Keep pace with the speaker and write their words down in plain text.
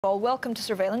Well, welcome to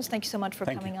Surveillance. Thank you so much for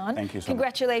coming on. Thank you so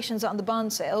Congratulations on the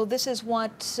bond sale. This is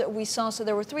what we saw. So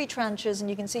there were 3 tranches, and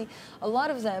you can see a lot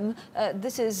of them.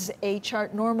 This is a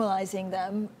chart normalizing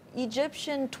them.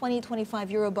 Egyptian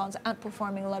 2025 euro bonds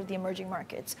outperforming a lot of the emerging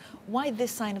markets. Why this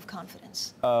sign of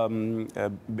confidence?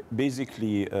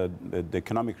 Basically, the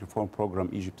economic reform program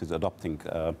Egypt is adopting,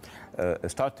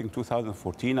 starting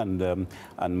 2014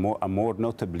 and more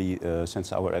notably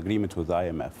since our agreement with the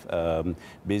IMF.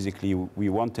 Basically, we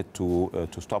wanted to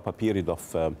stop a period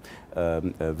of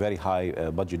very high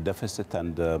budget deficit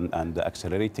and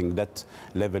accelerating debt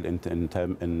level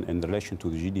in relation to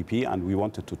the GDP, and we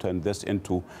wanted to turn this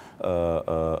into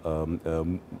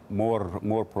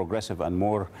more progressive and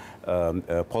more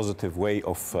positive way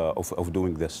of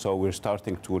doing this. So we're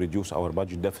starting to reduce our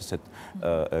budget deficit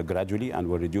gradually, and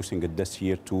we're reducing it this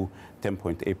year to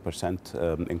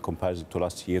 10.8% in comparison to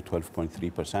last year,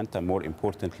 12.3%, and more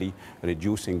importantly,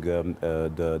 reducing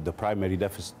the primary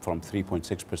deficit from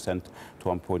 3.6% to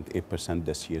 1.8%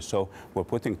 this year. So we're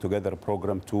putting together a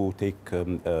program to take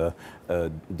the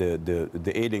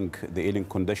ailing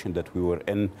condition that we were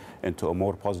in into a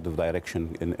more positive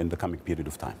direction in the coming period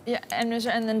of time. Yeah, and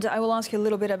then I will ask you a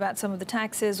little bit about some of the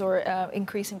taxes or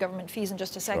increase in government fees in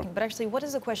just a second. Sure. But actually, what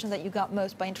is the question that you got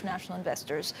most by international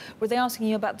investors? Were they asking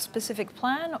you about the specific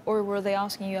plan, or were they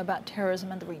asking you about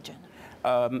terrorism and the region?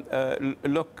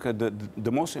 Look,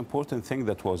 the most important thing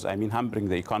that was, hampering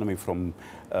the economy from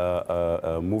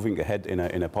moving ahead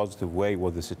in a positive way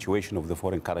was the situation of the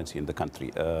foreign currency in the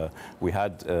country. We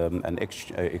had an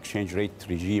exchange rate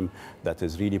regime that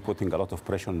is really putting a lot of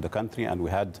pressure on the country, and we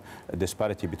had a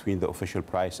disparity between the official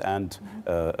price and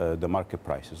the market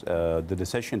prices. The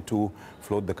decision to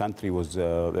float the country was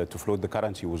to float the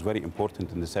currency was very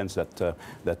important in the sense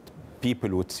that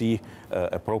people would see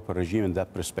a proper regime in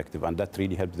that perspective, and that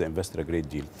really helped the investor a great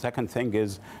deal. Second thing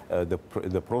is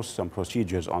the process and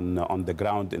procedures on the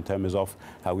ground in terms of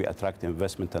how we attract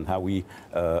investment and how we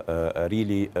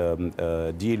really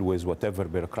deal with whatever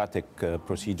bureaucratic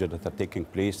procedure that are taking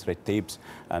place, red tapes,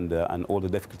 and all the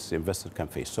difficulties the investor can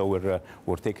face. So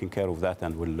we're taking care of that,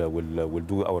 and we'll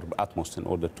do our utmost in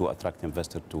order to attract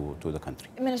investors to the country.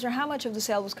 Minister, how much of the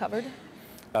sale was covered?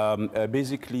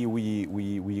 Basically,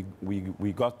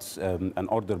 we got an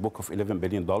order book of $11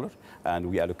 billion, and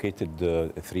we allocated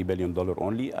 $3 billion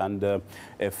only. And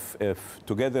if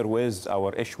together with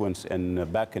our issuance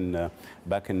back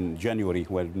in January,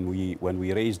 when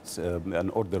we raised an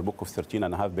order book of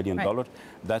 $13.5 billion, right,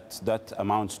 that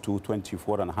amounts to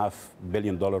 $24.5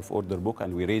 billion of order book,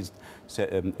 and we raised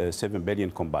 $7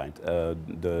 billion combined.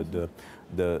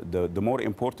 The more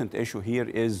important issue here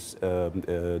is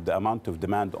the amount of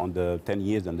demand on the 10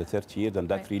 years and the 30 years, and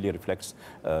that right, really reflects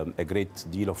a great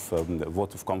deal of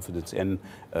vote of confidence in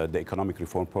the economic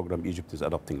reform program Egypt is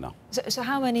adopting now. So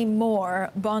how many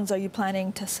more bonds are you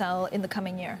planning to sell in the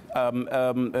coming year?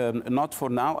 Not for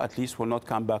now. At least we'll not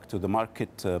come back to the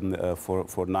market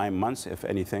for 9 months. If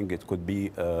anything, it could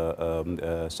be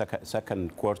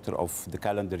second quarter of the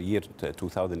calendar year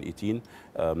 2018,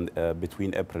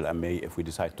 between April and May, if we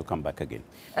decide to come back again.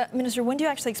 Minister, when do you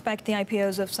actually expect the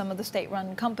IPOs of some of the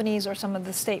state-run companies or some of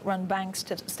the state-run banks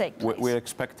to take place? We're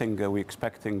expecting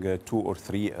 2 or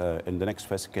 3 in the next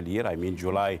fiscal year. I mean,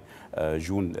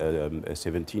 June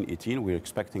 17, 18. We're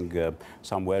expecting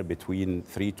somewhere between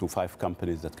 3 to 5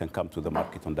 companies that can come to the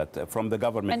market on that from the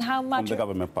government. And how much? From the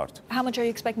government part. How much are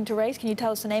you expecting to raise? Can you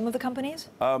tell us the name of the companies?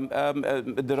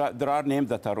 There are names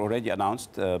that are already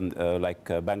announced, like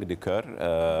Bank de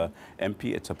Coeur,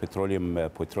 MP. It's a petroleum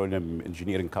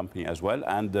engineering company as well,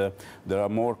 and there are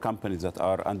more companies that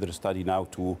are under study now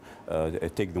to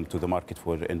take them to the market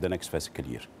in the next fiscal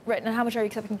year. Right. And how much are you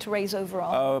expecting to raise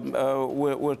overall?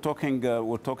 We're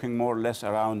talking more or less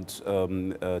around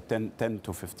 10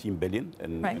 to 15 billion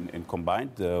in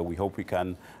combined. We hope we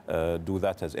can do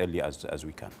that as early as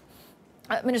we can.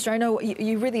 Minister, I know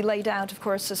you really laid out, of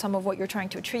course, some of what you're trying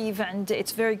to achieve, and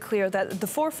it's very clear that the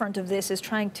forefront of this is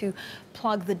trying to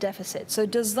plug the deficit. So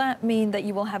does that mean that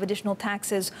you will have additional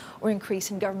taxes or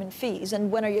increase in government fees?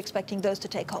 And when are you expecting those to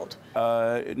take hold?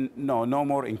 No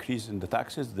more increase in the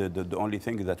taxes. The only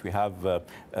thing is that we have,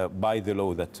 by the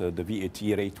law, that the VAT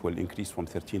rate will increase from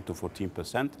 13 to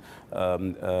 14%.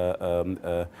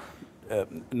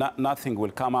 nothing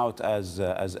will come out as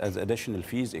additional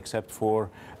fees except for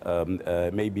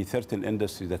maybe certain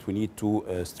industries that we need to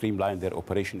streamline their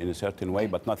operation in a certain way,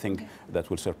 but nothing that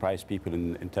will surprise people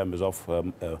in terms of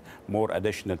more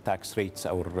additional tax rates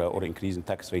or increase in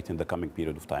tax rate in the coming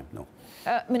period of time. No.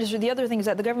 Minister, the other thing is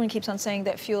that the government keeps on saying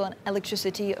that fuel and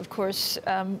electricity, of course,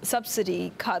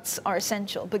 subsidy cuts are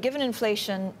essential. But given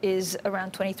inflation is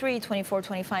around 23, 24,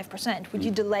 25%, would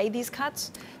you delay these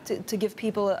cuts to give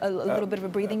people a little bit of a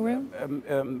breathing room?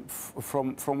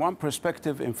 From one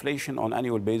perspective, inflation on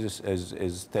annual basis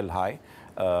is still high.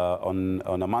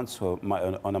 On a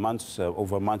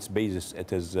month-over-month basis,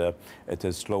 it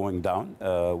is slowing down.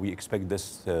 We expect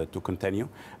this to continue.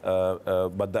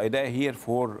 But the idea here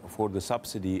for the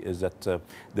subsidy is that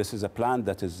this is a plan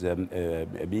that is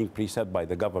being preset by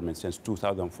the government since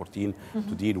 2014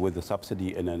 to deal with the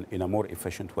subsidy in a more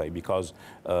efficient way, because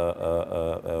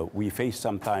we faced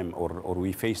some time, or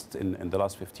we faced in the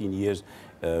last 15 years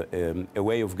a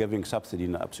way of giving subsidy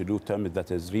in absolute terms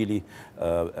that is really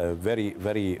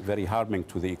very harming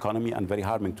to the economy and very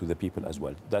harming to the people as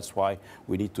well. That's why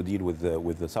we need to deal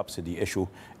with the subsidy issue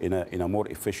in a more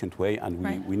efficient way,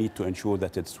 and we need to ensure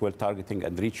that it's well targeting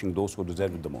and reaching those who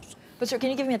deserve it the most. But sir, can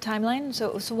you give me a timeline?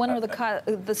 So when are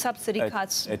the subsidy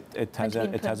cuts? It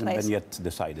hasn't been yet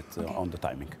decided on the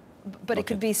timing. But it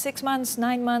could be 6 months,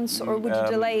 9 months, or would you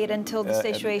delay it until the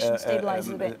situation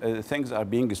stabilizes a bit? Things are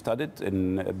being studied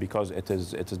because it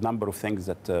is a number of things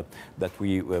that the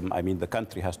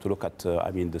country has to look at.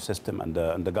 The system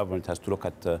and the government has to look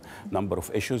at a number of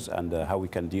issues and how we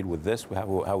can deal with this.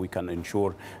 How we can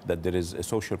ensure that there is a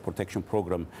social protection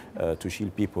program to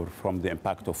shield people from the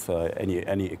impact of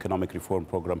any economic reform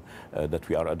program that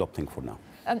we are adopting for now.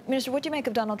 Minister, what do you make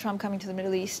of Donald Trump coming to the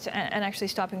Middle East and actually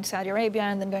stopping Saudi Arabia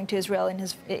and then going to Israel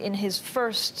in his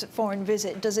first foreign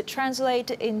visit? Does it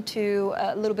translate into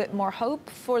a little bit more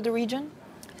hope for the region?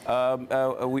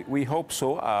 We hope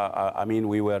so.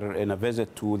 We were in a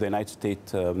visit to the United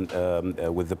States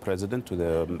with the president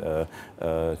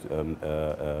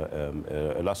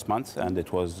last month, and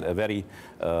it was a very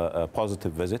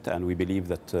positive visit, and we believe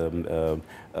that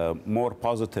more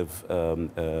positive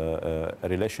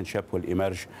relationship will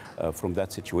emerge from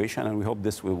that situation, and we hope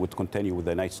this would continue with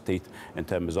the United States in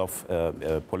terms of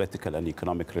political and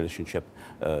economic relationship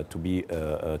to be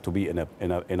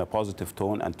in a positive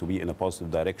tone and to be in a positive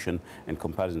direction in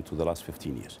comparison to the last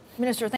 15 years. Minister,